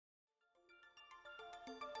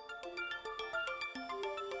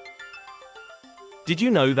Did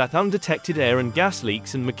you know that undetected air and gas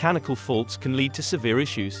leaks and mechanical faults can lead to severe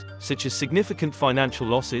issues, such as significant financial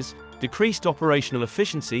losses, decreased operational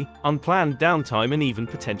efficiency, unplanned downtime, and even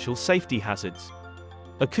potential safety hazards?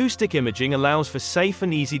 Acoustic imaging allows for safe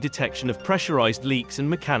and easy detection of pressurized leaks and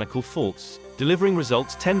mechanical faults, delivering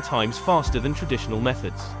results 10 times faster than traditional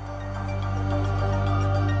methods.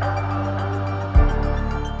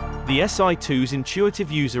 The Si2's intuitive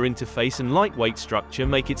user interface and lightweight structure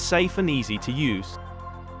make it safe and easy to use.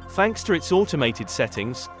 Thanks to its automated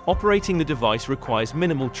settings, operating the device requires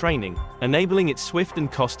minimal training, enabling its swift and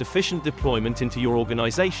cost-efficient deployment into your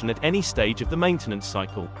organization at any stage of the maintenance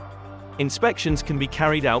cycle. Inspections can be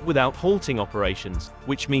carried out without halting operations,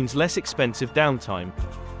 which means less expensive downtime.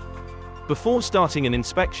 Before starting an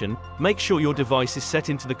inspection, make sure your device is set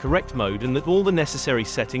into the correct mode and that all the necessary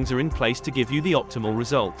settings are in place to give you the optimal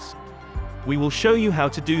results. We will show you how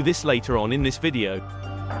to do this later on in this video.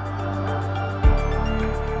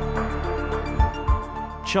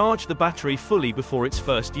 Charge the battery fully before its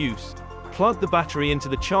first use. Plug the battery into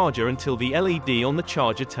the charger until the LED on the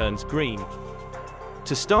charger turns green.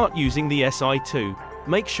 To start using the Si2,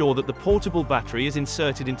 make sure that the portable battery is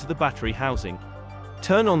inserted into the battery housing.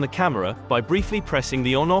 Turn on the camera by briefly pressing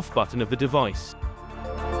the on-off button of the device.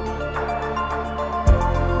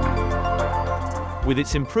 With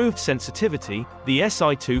its improved sensitivity, the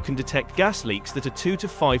Si2 can detect gas leaks that are 2 to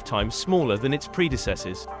 5 times smaller than its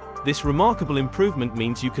predecessors. This remarkable improvement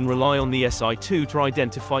means you can rely on the Si2 to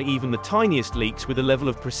identify even the tiniest leaks with a level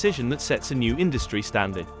of precision that sets a new industry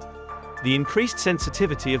standard. The increased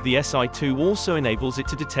sensitivity of the Si2 also enables it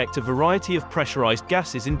to detect a variety of pressurized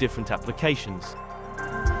gases in different applications.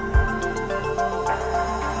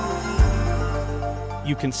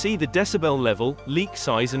 You can see the decibel level, leak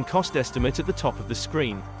size and cost estimate at the top of the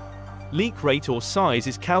screen. Leak rate or size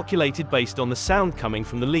is calculated based on the sound coming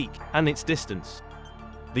from the leak, and its distance.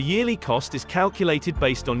 The yearly cost is calculated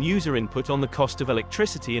based on user input on the cost of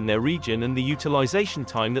electricity in their region and the utilization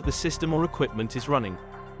time that the system or equipment is running.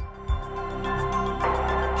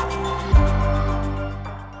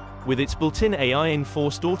 With its built-in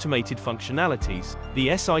AI-enforced automated functionalities, the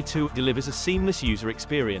Si2 delivers a seamless user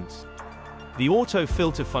experience. The auto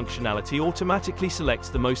filter functionality automatically selects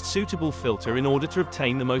the most suitable filter in order to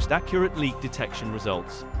obtain the most accurate leak detection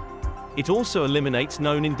results. It also eliminates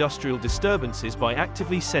known industrial disturbances by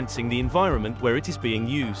actively sensing the environment where it is being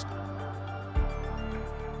used.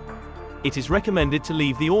 It is recommended to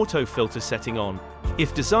leave the auto filter setting on.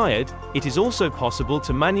 If desired, it is also possible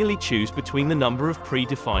to manually choose between the number of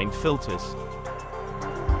pre-defined filters.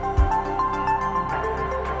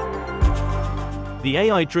 The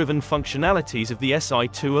AI-driven functionalities of the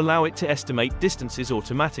Si2 allow it to estimate distances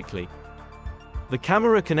automatically. The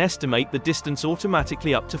camera can estimate the distance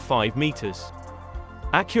automatically up to 5 meters.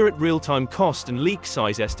 Accurate real-time cost and leak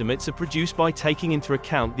size estimates are produced by taking into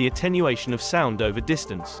account the attenuation of sound over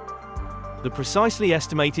distance. The precisely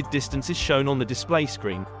estimated distance is shown on the display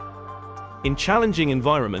screen. In challenging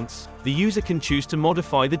environments, the user can choose to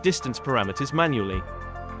modify the distance parameters manually.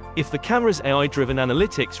 If the camera's AI-driven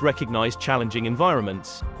analytics recognize challenging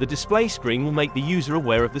environments, the display screen will make the user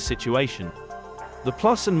aware of the situation. The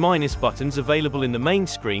plus and minus buttons available in the main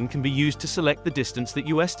screen can be used to select the distance that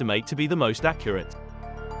you estimate to be the most accurate.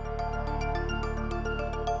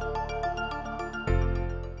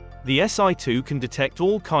 The Si2 can detect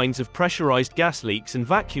all kinds of pressurized gas leaks and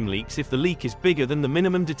vacuum leaks if the leak is bigger than the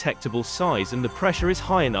minimum detectable size and the pressure is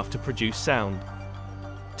high enough to produce sound.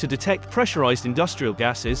 To detect pressurized industrial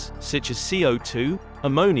gases, such as CO2,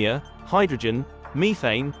 ammonia, hydrogen,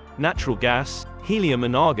 methane, natural gas, helium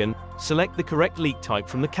and argon, select the correct leak type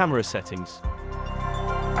from the camera settings.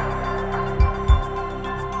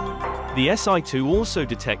 The Si2 also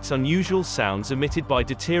detects unusual sounds emitted by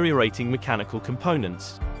deteriorating mechanical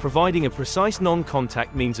components, providing a precise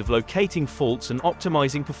non-contact means of locating faults and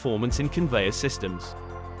optimizing performance in conveyor systems.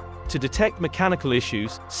 To detect mechanical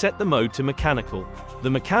issues, set the mode to mechanical. The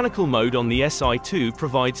mechanical mode on the Si2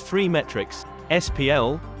 provides 3 metrics: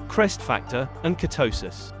 SPL, crest factor, and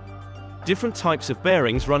kurtosis. Different types of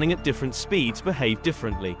bearings running at different speeds behave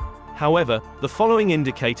differently. However, the following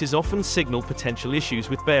indicators often signal potential issues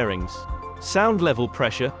with bearings: sound level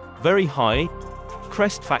pressure, very high,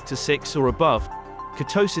 crest factor 6 or above,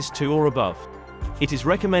 kurtosis 2 or above. It is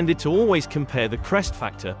recommended to always compare the crest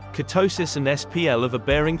factor, kurtosis and SPL of a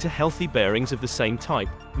bearing to healthy bearings of the same type,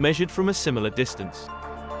 measured from a similar distance.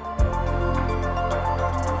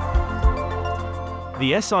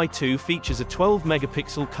 The Si2 features a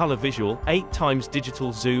 12-megapixel color visual, 8x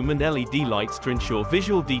digital zoom and LED lights to ensure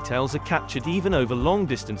visual details are captured even over long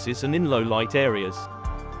distances and in low-light areas.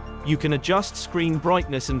 You can adjust screen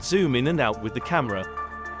brightness and zoom in and out with the camera.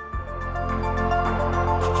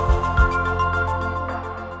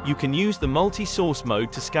 You can use the multi-source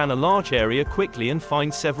mode to scan a large area quickly and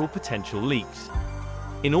find several potential leaks.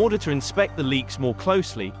 In order to inspect the leaks more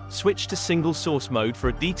closely, switch to single source mode for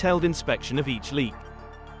a detailed inspection of each leak.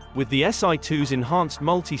 With the Si2's enhanced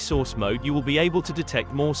multi-source mode, you will be able to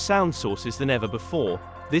detect more sound sources than ever before.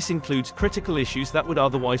 This includes critical issues that would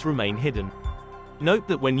otherwise remain hidden. Note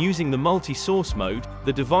that when using the multi-source mode,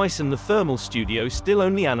 the device and the thermal studio still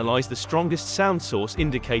only analyze the strongest sound source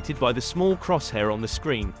indicated by the small crosshair on the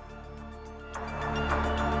screen.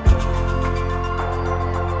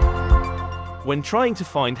 When trying to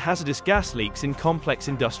find hazardous gas leaks in complex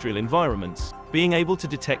industrial environments, being able to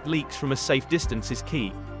detect leaks from a safe distance is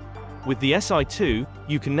key. With the Si2,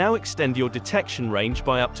 you can now extend your detection range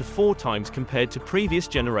by up to 4 times compared to previous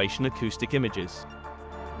generation acoustic images.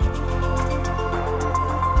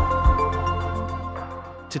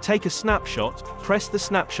 To take a snapshot, press the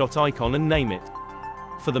snapshot icon and name it.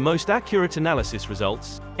 For the most accurate analysis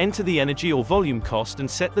results, enter the energy or volume cost and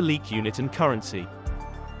set the leak unit and currency.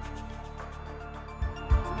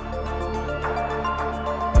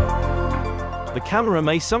 The camera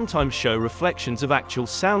may sometimes show reflections of actual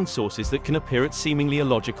sound sources that can appear at seemingly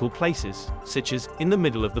illogical places, such as in the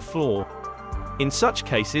middle of the floor. In such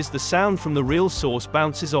cases, the sound from the real source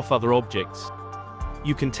bounces off other objects.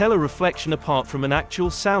 You can tell a reflection apart from an actual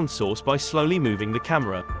sound source by slowly moving the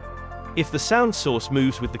camera. If the sound source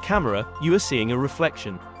moves with the camera, you are seeing a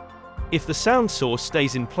reflection. If the sound source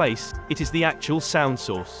stays in place, it is the actual sound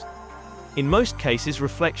source. In most cases,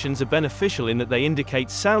 reflections are beneficial in that they indicate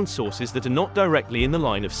sound sources that are not directly in the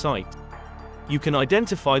line of sight. You can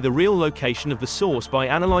identify the real location of the source by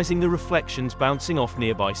analyzing the reflections bouncing off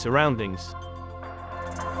nearby surroundings.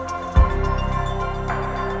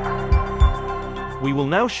 We will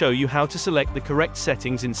now show you how to select the correct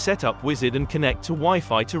settings in Setup Wizard and connect to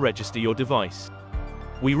Wi-Fi to register your device.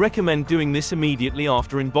 We recommend doing this immediately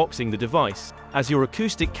after unboxing the device, as your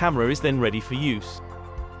acoustic camera is then ready for use.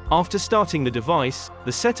 After starting the device,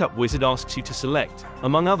 the Setup Wizard asks you to select,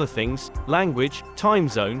 among other things, language, time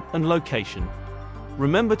zone, and location.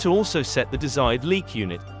 Remember to also set the desired leak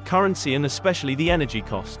unit, currency and especially the energy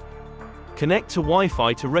cost. Connect to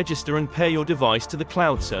Wi-Fi to register and pair your device to the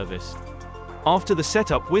cloud service. After the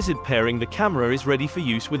Setup Wizard pairing, the camera is ready for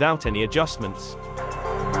use without any adjustments.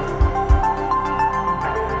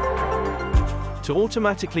 To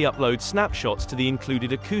automatically upload snapshots to the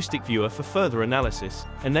included Acoustic Viewer for further analysis,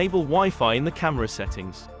 enable Wi-Fi in the camera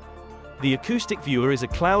settings. The Acoustic Viewer is a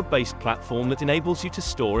cloud-based platform that enables you to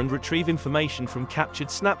store and retrieve information from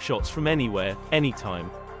captured snapshots from anywhere,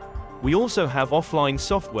 anytime. We also have offline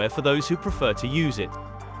software for those who prefer to use it.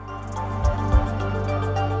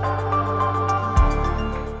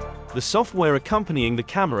 The software accompanying the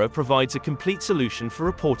camera provides a complete solution for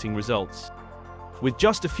reporting results. With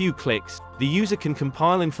just a few clicks, the user can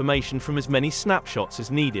compile information from as many snapshots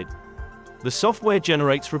as needed. The software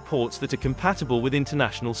generates reports that are compatible with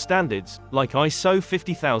international standards, like ISO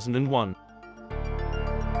 50001.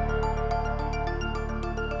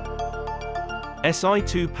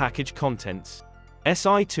 Si2 package contents.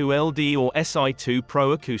 Si2-LD or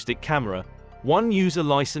Si2-Pro acoustic camera. 1 user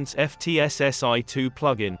license FTS Si2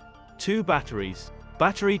 plugin. 2 batteries.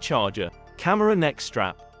 Battery charger. Camera neck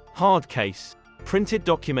strap. Hard case. Printed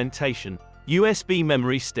documentation. USB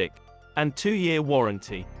memory stick. And 2-year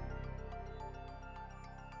warranty.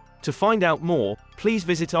 To find out more, please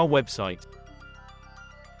visit our website.